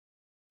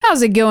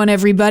How's it going,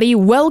 everybody?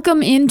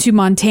 Welcome into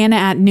Montana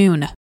at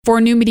Noon.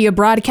 For New Media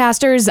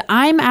Broadcasters,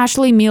 I'm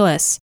Ashley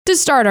Milas. To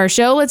start our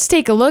show, let's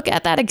take a look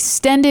at that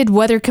extended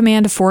Weather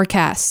Command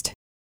forecast.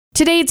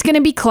 Today it's going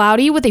to be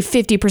cloudy with a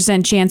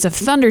 50% chance of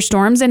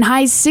thunderstorms and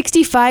highs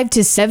 65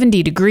 to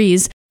 70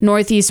 degrees.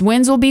 Northeast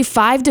winds will be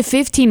 5 to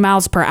 15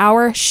 miles per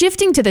hour,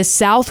 shifting to the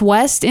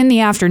southwest in the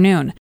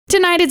afternoon.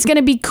 Tonight it's going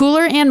to be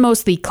cooler and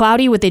mostly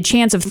cloudy with a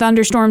chance of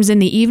thunderstorms in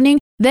the evening,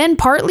 then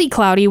partly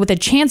cloudy with a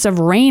chance of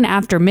rain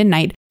after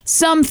midnight.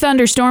 Some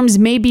thunderstorms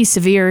may be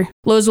severe.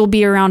 Lows will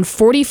be around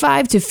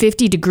 45 to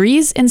 50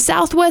 degrees and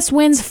southwest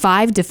winds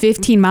 5 to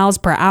 15 miles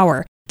per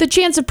hour. The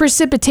chance of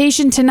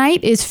precipitation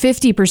tonight is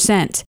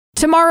 50%.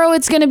 Tomorrow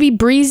it's going to be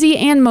breezy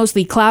and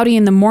mostly cloudy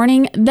in the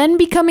morning, then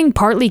becoming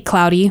partly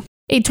cloudy.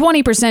 A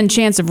 20%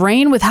 chance of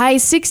rain with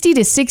highs 60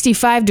 to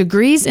 65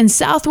 degrees and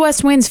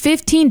southwest winds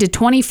 15 to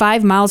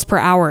 25 miles per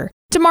hour.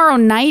 Tomorrow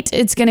night,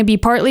 it's going to be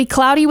partly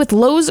cloudy with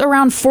lows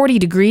around 40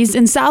 degrees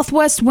and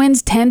southwest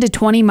winds 10 to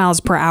 20 miles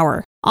per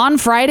hour. On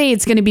Friday,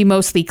 it's going to be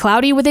mostly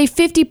cloudy with a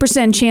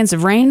 50% chance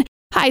of rain.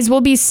 Highs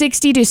will be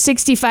 60 to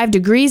 65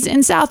 degrees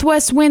and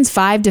southwest winds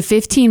 5 to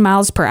 15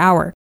 miles per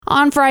hour.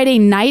 On Friday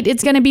night,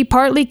 it's going to be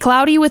partly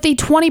cloudy with a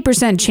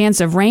 20%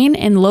 chance of rain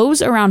and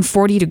lows around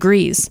 40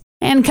 degrees.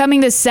 And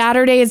coming this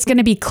Saturday, it's going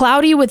to be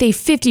cloudy with a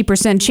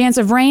 50% chance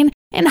of rain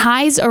and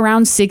highs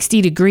around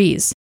 60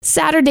 degrees.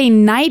 Saturday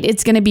night,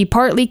 it's going to be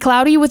partly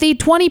cloudy with a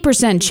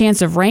 20%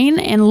 chance of rain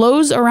and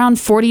lows around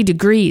 40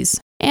 degrees.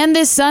 And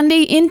this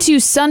Sunday into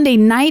Sunday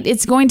night,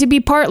 it's going to be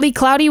partly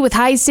cloudy with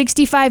highs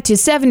 65 to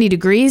 70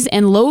 degrees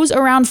and lows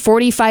around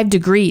 45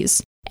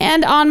 degrees.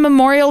 And on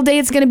Memorial Day,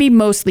 it's going to be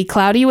mostly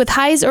cloudy with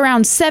highs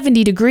around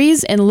 70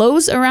 degrees and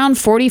lows around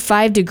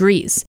 45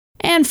 degrees.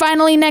 And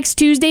finally, next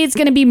Tuesday, it's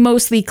going to be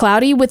mostly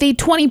cloudy with a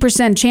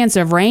 20% chance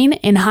of rain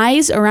and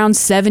highs around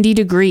 70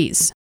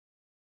 degrees.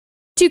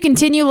 To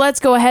continue, let's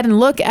go ahead and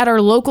look at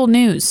our local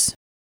news.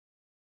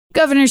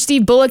 Governor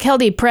Steve Bullock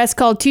held a press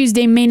call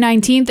Tuesday, May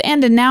 19th,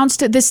 and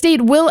announced the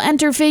state will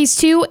enter Phase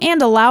 2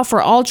 and allow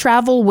for all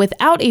travel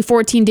without a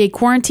 14-day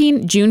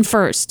quarantine June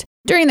 1st.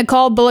 During the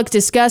call, Bullock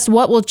discussed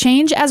what will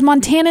change as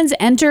Montanans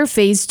enter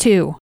Phase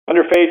 2.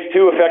 Under Phase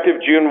 2,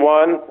 effective June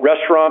 1,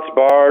 restaurants,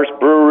 bars,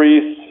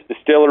 breweries,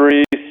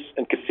 distilleries,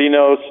 and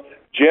casinos,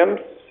 gyms,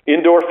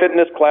 indoor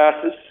fitness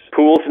classes,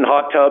 pools and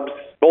hot tubs,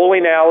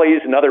 bowling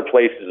alleys, and other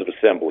places of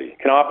assembly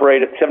can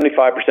operate at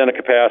 75% of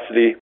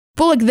capacity.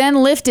 Bullock then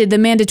lifted the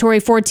mandatory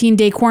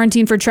 14-day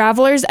quarantine for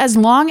travelers as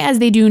long as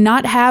they do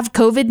not have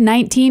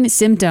COVID-19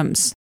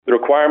 symptoms. The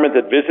requirement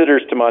that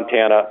visitors to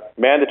Montana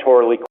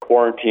mandatorily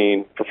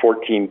quarantine for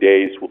 14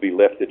 days will be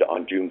lifted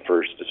on June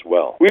 1st as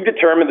well. We've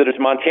determined that as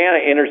Montana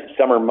enters the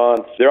summer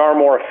months, there are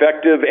more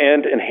effective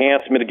and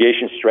enhanced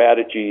mitigation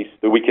strategies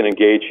that we can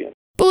engage in.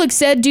 Bullock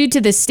said due to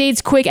the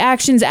state's quick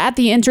actions at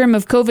the interim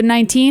of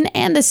COVID-19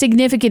 and the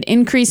significant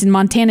increase in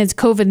Montana's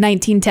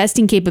COVID-19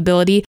 testing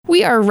capability,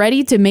 we are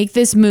ready to make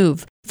this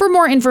move. For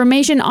more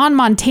information on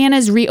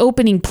Montana's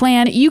reopening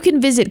plan, you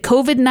can visit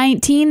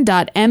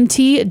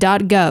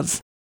covid19.mt.gov.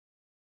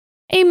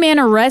 A man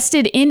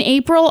arrested in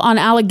April on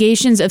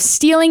allegations of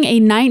stealing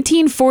a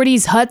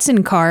 1940s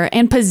Hudson car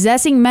and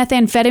possessing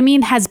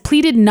methamphetamine has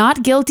pleaded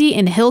not guilty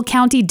in Hill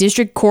County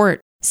District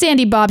Court.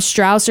 Sandy Bob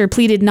Strausser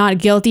pleaded not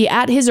guilty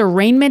at his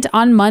arraignment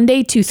on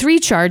Monday to 3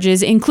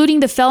 charges, including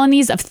the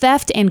felonies of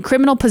theft and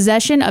criminal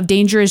possession of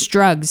dangerous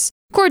drugs.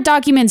 Court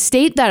documents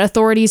state that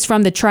authorities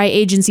from the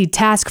Tri-Agency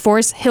Task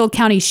Force, Hill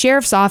County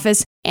Sheriff's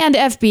Office, and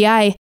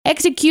FBI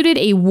executed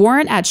a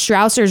warrant at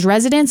Strausser's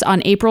residence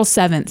on April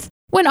 7th.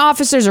 When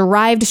officers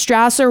arrived,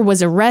 Strausser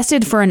was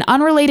arrested for an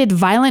unrelated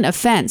violent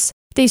offense.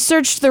 They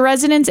searched the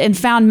residence and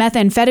found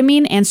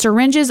methamphetamine and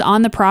syringes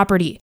on the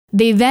property.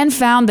 They then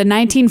found the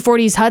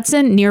 1940s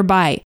Hudson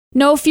nearby.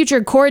 No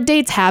future court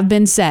dates have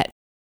been set.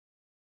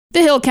 The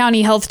Hill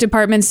County Health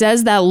Department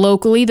says that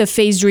locally the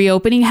phased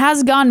reopening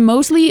has gone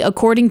mostly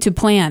according to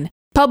plan.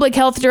 Public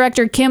Health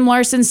Director Kim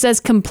Larson says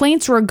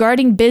complaints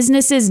regarding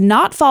businesses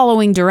not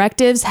following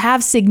directives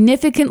have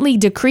significantly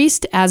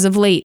decreased as of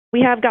late.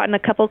 We have gotten a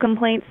couple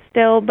complaints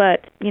still,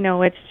 but,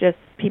 it's just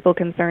people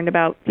concerned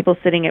about people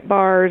sitting at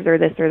bars or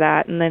this or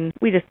that. And then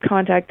we just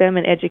contact them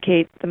and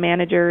educate the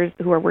managers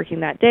who are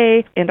working that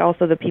day and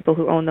also the people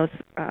who own those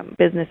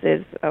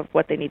businesses of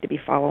what they need to be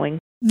following.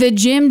 The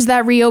gyms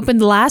that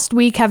reopened last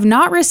week have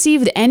not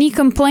received any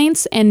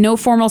complaints, and no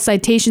formal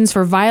citations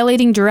for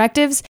violating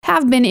directives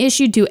have been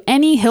issued to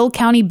any Hill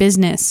County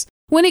business.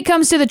 When it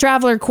comes to the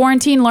traveler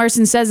quarantine,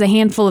 Larson says a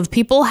handful of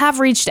people have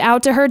reached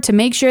out to her to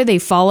make sure they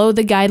follow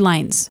the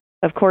guidelines.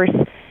 Of course,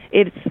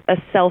 it's a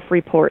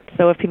self-report.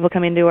 So if people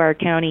come into our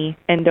county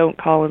and don't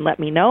call and let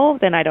me know,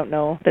 then I don't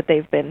know that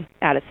they've been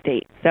out of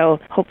state. So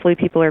hopefully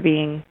people are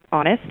being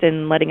honest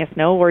and letting us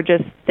know we're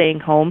just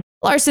staying home.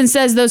 Larson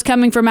says those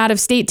coming from out of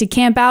state to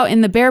camp out in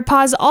the Bear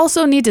Paws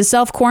also need to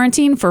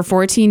self-quarantine for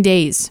 14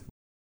 days.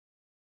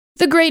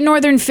 The Great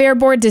Northern Fair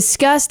Board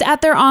discussed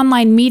at their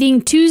online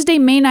meeting Tuesday,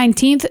 May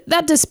 19th,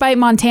 that despite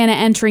Montana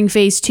entering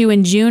Phase 2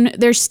 in June,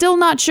 they're still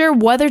not sure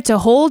whether to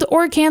hold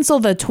or cancel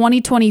the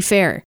 2020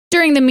 fair.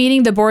 During the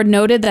meeting, the board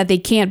noted that they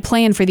can't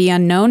plan for the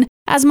unknown,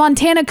 as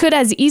Montana could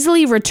as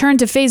easily return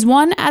to Phase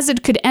 1 as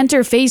it could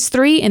enter Phase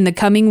 3 in the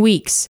coming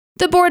weeks.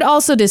 The board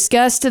also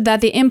discussed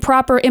that the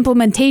improper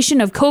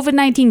implementation of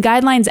COVID-19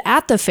 guidelines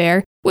at the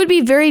fair would be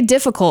very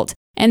difficult,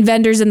 and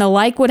vendors and the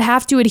like would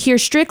have to adhere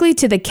strictly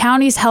to the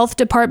county's health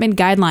department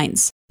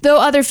guidelines. Though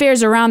other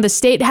fairs around the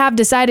state have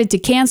decided to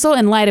cancel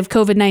in light of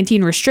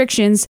COVID-19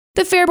 restrictions,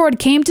 the Fair Board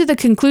came to the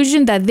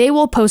conclusion that they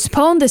will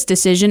postpone this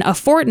decision a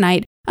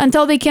fortnight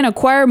until they can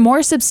acquire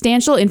more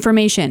substantial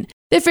information.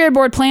 The Fair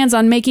Board plans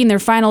on making their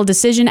final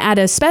decision at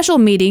a special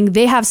meeting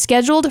they have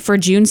scheduled for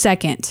June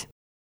 2nd.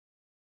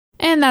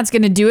 And that's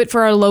going to do it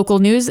for our local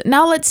news.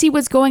 Now let's see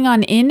what's going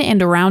on in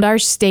and around our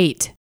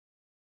state.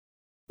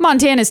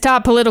 Montana's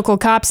top political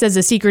cop says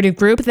a secretive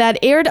group that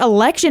aired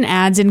election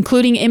ads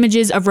including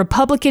images of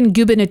Republican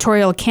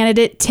gubernatorial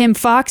candidate Tim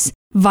Fox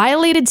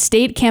violated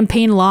state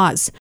campaign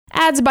laws.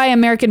 Ads by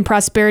American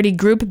Prosperity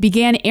Group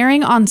began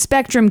airing on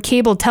Spectrum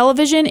cable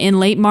television in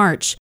late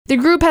March. The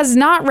group has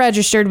not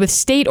registered with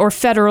state or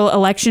federal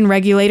election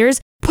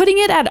regulators, putting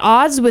it at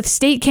odds with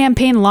state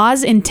campaign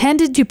laws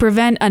intended to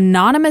prevent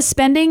anonymous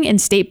spending in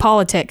state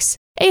politics.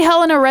 A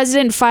Helena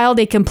resident filed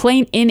a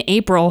complaint in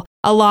April.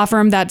 A law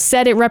firm that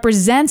said it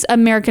represents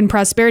American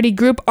Prosperity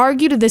Group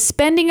argued the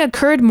spending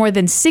occurred more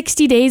than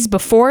 60 days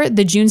before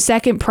the June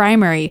 2nd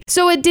primary,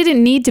 so it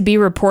didn't need to be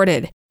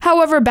reported.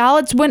 However,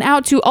 ballots went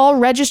out to all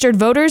registered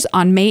voters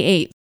on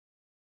May 8th.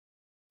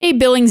 A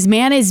Billings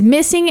man is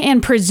missing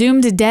and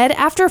presumed dead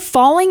after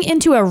falling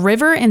into a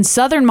river in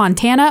southern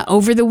Montana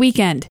over the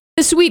weekend.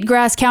 The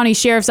Sweetgrass County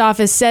Sheriff's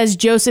Office says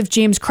Joseph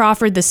James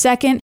Crawford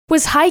II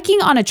was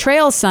hiking on a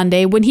trail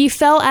Sunday when he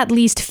fell at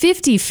least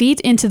 50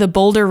 feet into the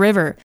Boulder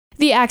River.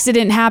 The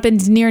accident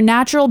happened near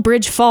Natural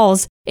Bridge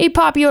Falls, a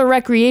popular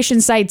recreation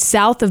site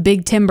south of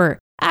Big Timber.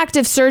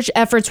 Active search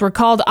efforts were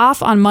called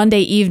off on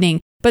Monday evening,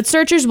 but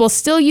searchers will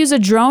still use a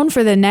drone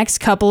for the next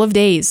couple of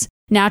days.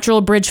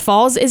 Natural Bridge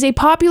Falls is a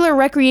popular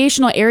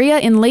recreational area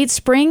in late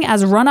spring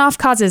as runoff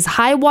causes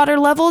high water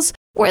levels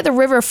where the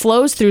river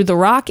flows through the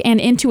rock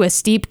and into a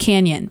steep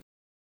canyon.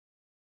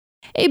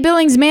 A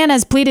Billings man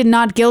has pleaded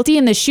not guilty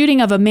in the shooting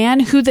of a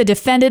man who the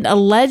defendant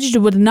alleged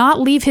would not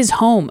leave his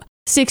home.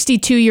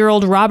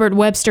 62-year-old Robert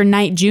Webster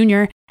Knight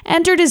Jr.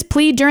 entered his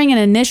plea during an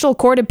initial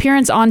court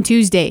appearance on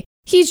Tuesday.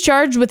 He's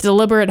charged with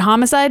deliberate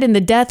homicide in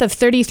the death of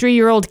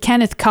 33-year-old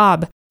Kenneth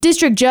Cobb.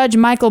 District Judge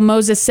Michael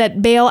Moses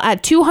set bail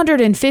at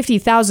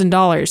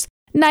 $250,000.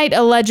 Knight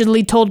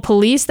allegedly told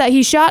police that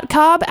he shot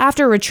Cobb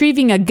after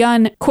retrieving a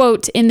gun,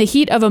 quote, in the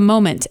heat of a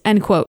moment,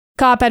 end quote.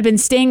 Cobb had been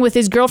staying with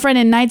his girlfriend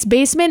in Knight's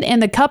basement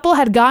and the couple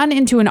had gotten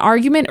into an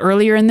argument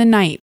earlier in the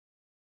night.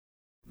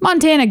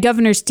 Montana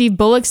Governor Steve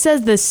Bullock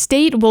says the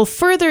state will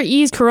further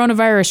ease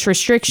coronavirus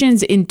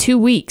restrictions in 2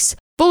 weeks.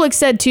 Bullock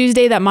said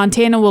Tuesday that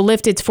Montana will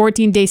lift its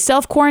 14-day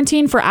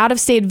self-quarantine for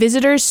out-of-state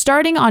visitors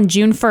starting on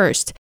June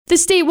 1st. The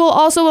state will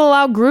also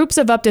allow groups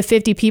of up to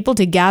 50 people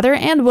to gather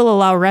and will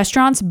allow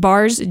restaurants,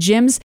 bars,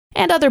 gyms,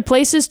 and other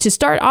places to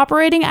start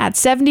operating at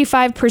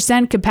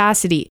 75%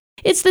 capacity.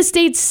 It's the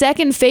state's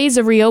second phase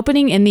of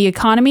reopening in the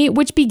economy,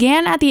 which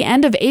began at the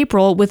end of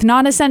April with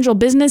non-essential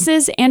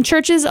businesses and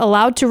churches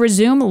allowed to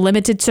resume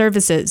limited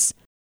services.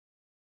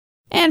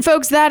 And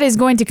folks, that is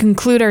going to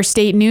conclude our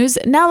state news.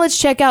 Now let's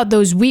check out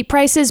those wheat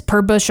prices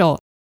per bushel.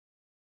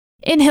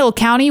 In Hill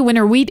County,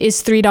 winter wheat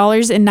is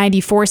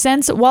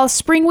 $3.94, while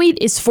spring wheat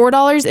is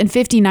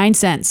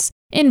 $4.59.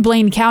 In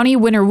Blaine County,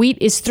 winter wheat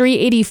is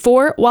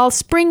 $3.84, while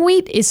spring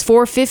wheat is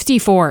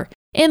 $4.54.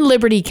 In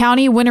Liberty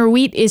County, winter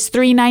wheat is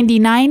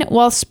 $3.99,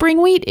 while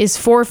spring wheat is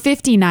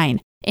 $4.59.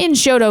 In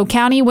Choteau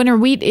County, winter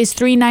wheat is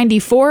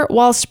 $3.94,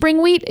 while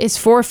spring wheat is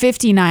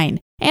 $4.59.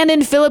 And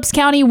in Phillips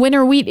County,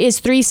 winter wheat is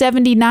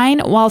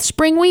 $3.79, while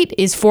spring wheat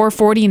is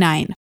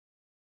 $4.49.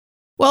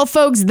 Well,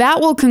 folks, that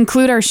will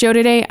conclude our show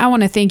today. I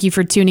want to thank you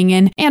for tuning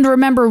in. And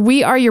remember,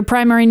 we are your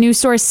primary news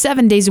source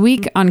 7 days a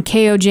week on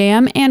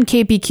KOJM and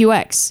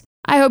KPQX.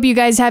 I hope you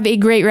guys have a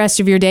great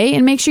rest of your day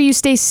and make sure you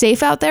stay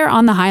safe out there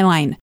on the High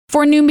Line.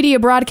 For New Media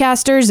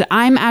Broadcasters,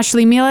 I'm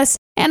Ashley Milas,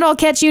 and I'll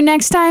catch you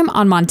next time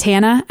on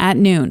Montana at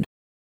Noon.